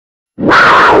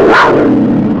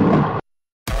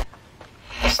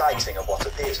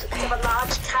used because of a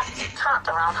large cat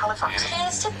around Halifax.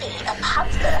 Appears to be a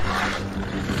panther.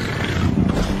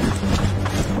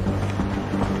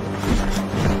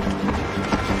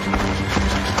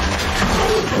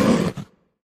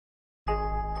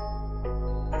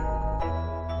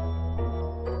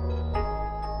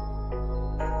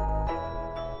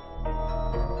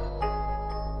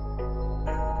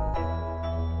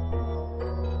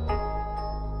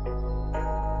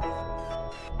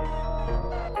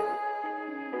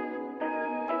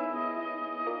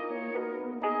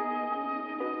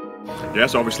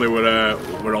 Yes, obviously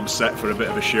we're on set for a bit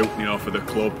of a shoot, you know, for the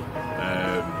club.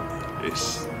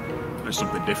 It's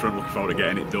something different. Looking forward to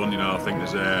getting it done. You know, I think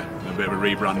there's a bit of a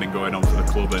rebranding going on for the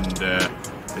club, and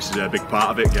this is a big part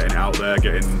of it. Getting it out there,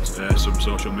 getting some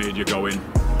social media going,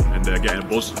 and getting a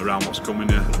buzz around what's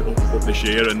coming up this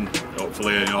year. And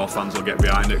hopefully, you know, fans will get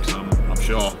behind it. Because I'm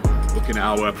sure, looking at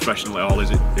how professional it all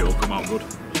is, it'll come out good.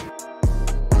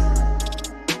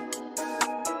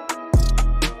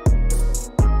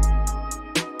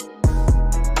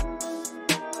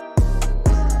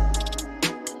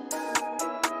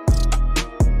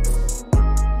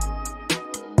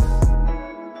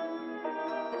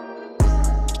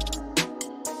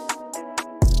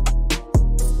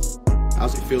 How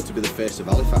does it feel to be the face of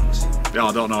Halifax? Yeah,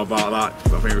 I don't know about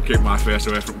that. I think we keep my face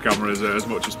away from cameras as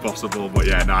much as possible. But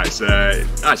yeah, no, it's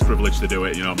a privilege to do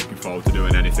it. You know, I'm looking forward to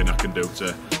doing anything I can do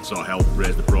to sort of help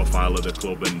raise the profile of the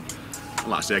club and,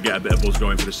 like I say, get a bit of buzz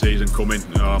going for the season coming.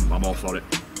 You know, I'm all for it.